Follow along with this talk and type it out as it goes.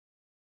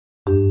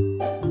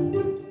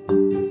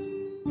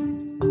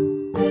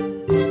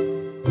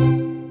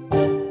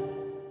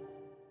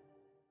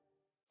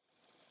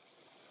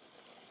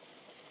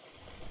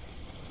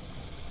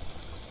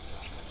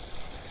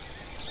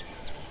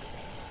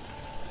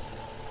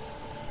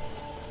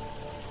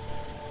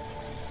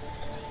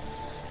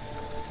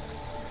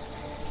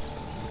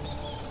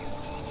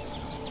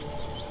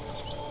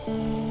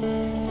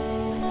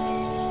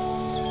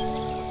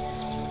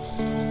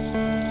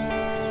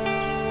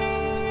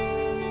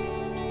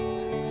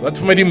Wat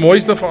vir my die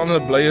mooiste van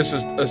Anelé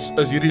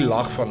is hierdie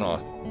lag van haar.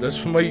 Dis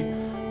vir my,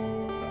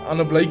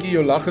 Anelé,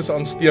 jou lag is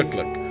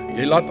aansteeklik.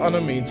 Jy laat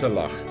ander mense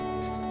lag.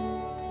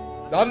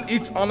 Dan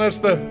iets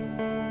anderste.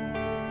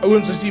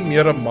 Ouens is nie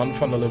meer 'n man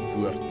van hulle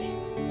woord nie.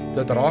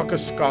 Dit raak 'n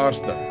skaars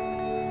ding.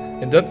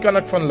 En dit kan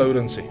ek van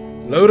Lourens sê.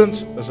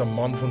 Lourens is 'n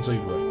man van sy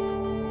woord.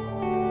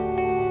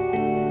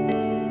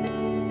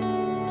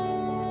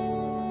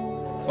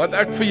 Wat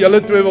ek vir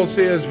julle twee wil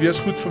sê is, wees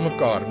goed vir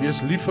mekaar,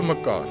 wees lief vir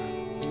mekaar.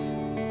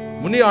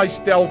 Moenie hy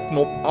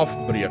stelknop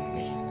afbreek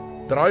nie.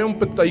 Draai hom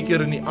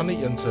partykeer in die ander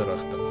een se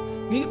rigting.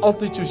 Nie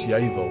altyd soos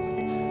jy wil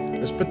nie.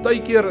 Dis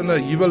partykeer in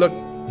 'n huwelik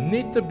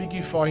net 'n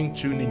bietjie fine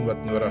tuning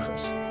wat nodig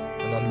is.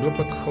 En dan loop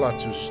dit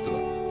glad soos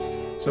stroom.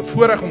 Dis 'n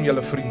voorreg om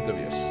julle vriend te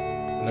wees.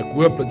 En ek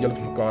hoop dat julle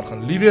vir mekaar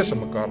gaan lief wees en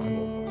mekaar gaan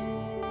oppas.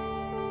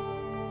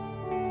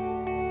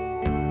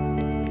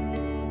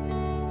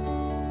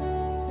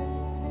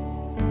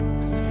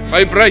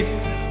 My bruid.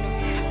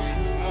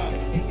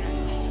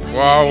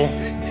 Wow.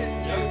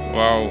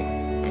 Wow.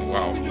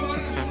 Wow.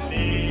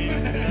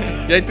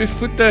 Jy het my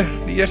voete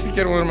die eerste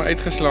keer onder my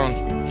uitgeslaan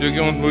toe ek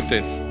jou ontmoet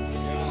het.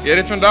 Jy het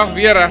dit vandag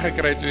weer reg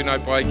gekry toe jy na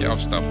die paadjie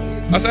afstap.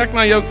 As ek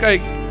na jou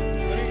kyk,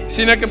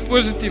 sien ek 'n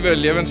positiewe,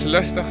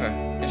 lewenslustige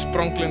en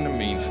sprankelende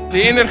mens.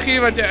 Die energie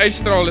wat jy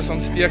uitstraal is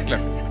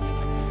aansteeklik.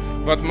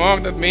 Wat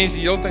maak dat mense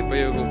die hele tyd by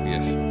jou wil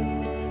wees.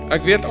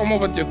 Ek weet almal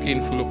wat jou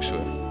ken voel ook so.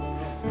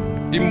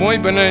 Die mooi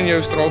binne in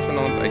jou straal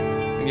vanaand uit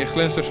en jy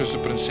glinster soos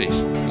 'n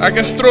prinses. Ek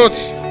is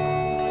trots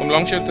om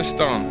langs jou te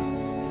staan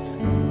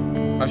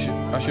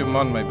as jou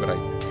man, my bruid.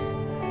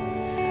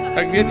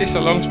 Ek weet jy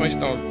sal langs my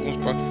staan ons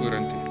pad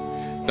vorentoe.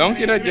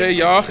 Dankie dat jy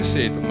ja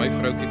gesê het om my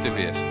vroukie te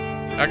wees.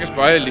 Ek is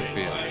baie lief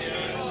vir jou.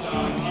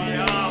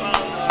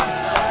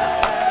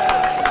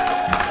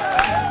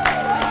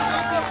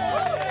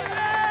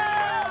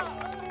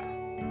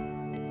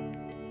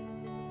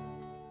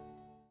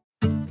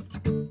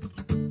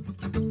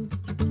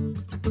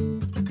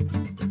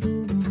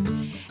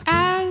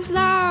 As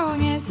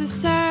long as the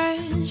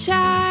sun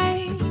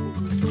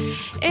shines,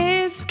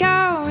 it's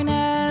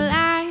gonna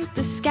light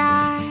the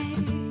sky,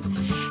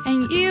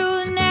 and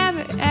you'll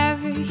never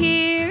ever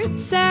hear it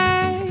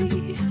say,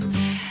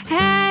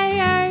 hey,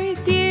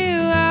 earth,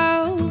 you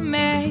owe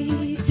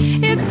me.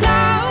 It's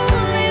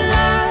only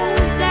love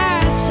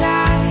that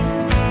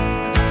shines.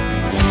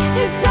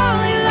 It's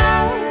only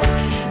love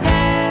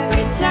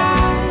every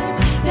time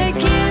that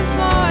gives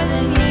more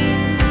than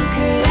you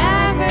could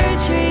ever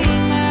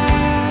dream of.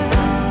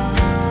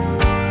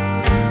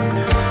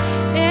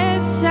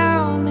 It's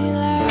only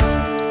love.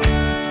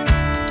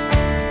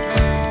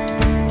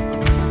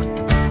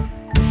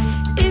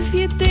 If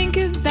you think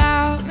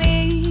about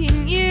me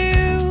and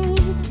you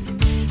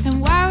and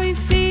why we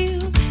feel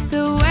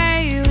the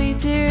way we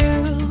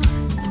do,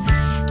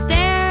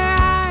 there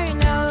are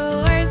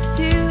no words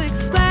to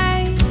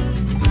explain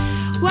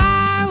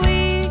why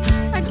we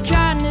are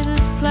drawn to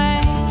the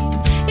flame.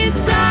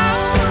 It's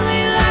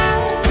only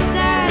love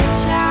that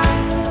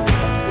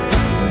shines.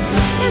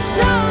 It's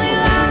only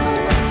love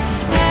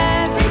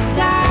every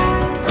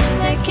time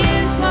that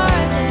gives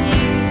more than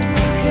you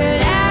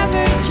could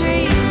ever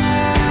dream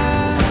of.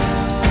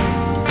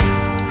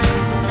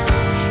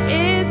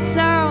 It's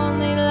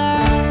only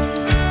love.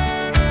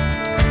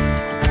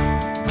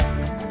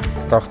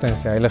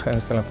 Kragtens die heilige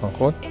instelling van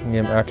God,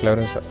 neem ek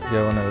Lourens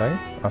Anelé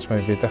as my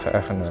wettige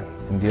eggenoot.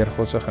 En deur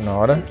God se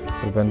genade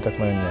verbind ek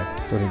my en jou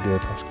tot die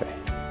dood ons skei.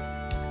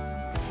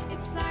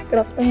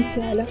 Kragtens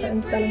die heilige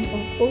instelling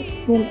van God,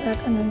 neem ek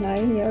Anelé,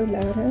 jou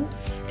Lourens,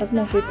 as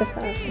my wettige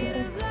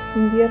eggenoot.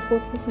 En deur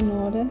God se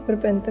genade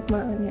verbind ek my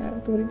aan jou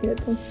tot die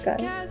dood ons skei.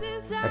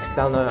 Ek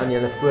stel nou aan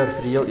julle voor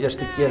vir die heel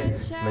eerste keer,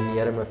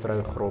 meneer en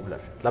mevrou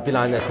Grobler. Klap julle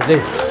hande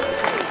asseblief.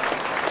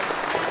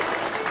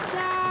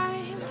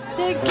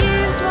 That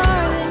gives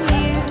more than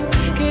you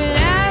could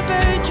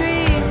ever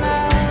dream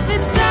of.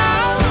 It's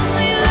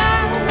only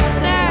love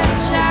that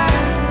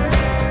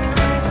shines.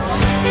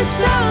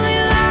 It's only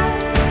love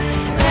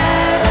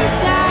every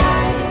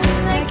time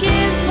that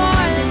gives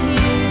more than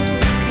you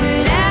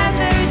could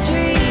ever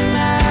dream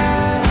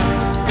of.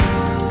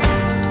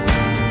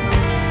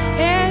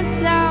 It's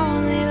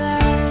only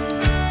love.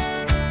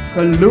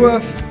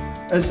 Geloof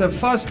is 'n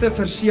vaste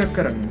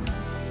versekering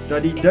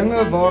dat die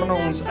dinge waarna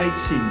ons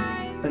uitsien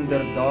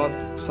inderdaad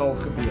sal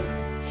gebeur.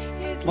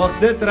 Mag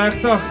dit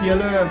regtig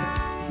julle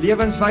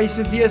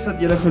lewenswyse wees, dat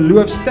julle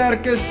geloof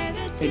sterk is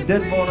en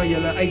dit waarna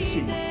julle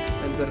uitsien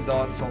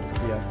inderdaad sal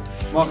gebeur.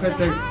 Mag dit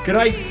 'n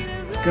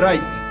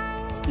great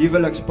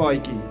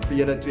huwelikspaadjie vir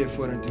julle twee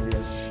vorentoe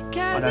wees.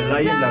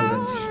 Anelé en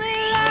Lourens.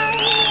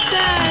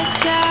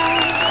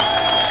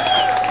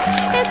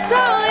 It's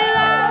only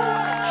love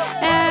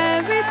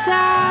every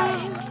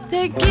time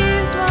that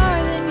gives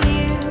more than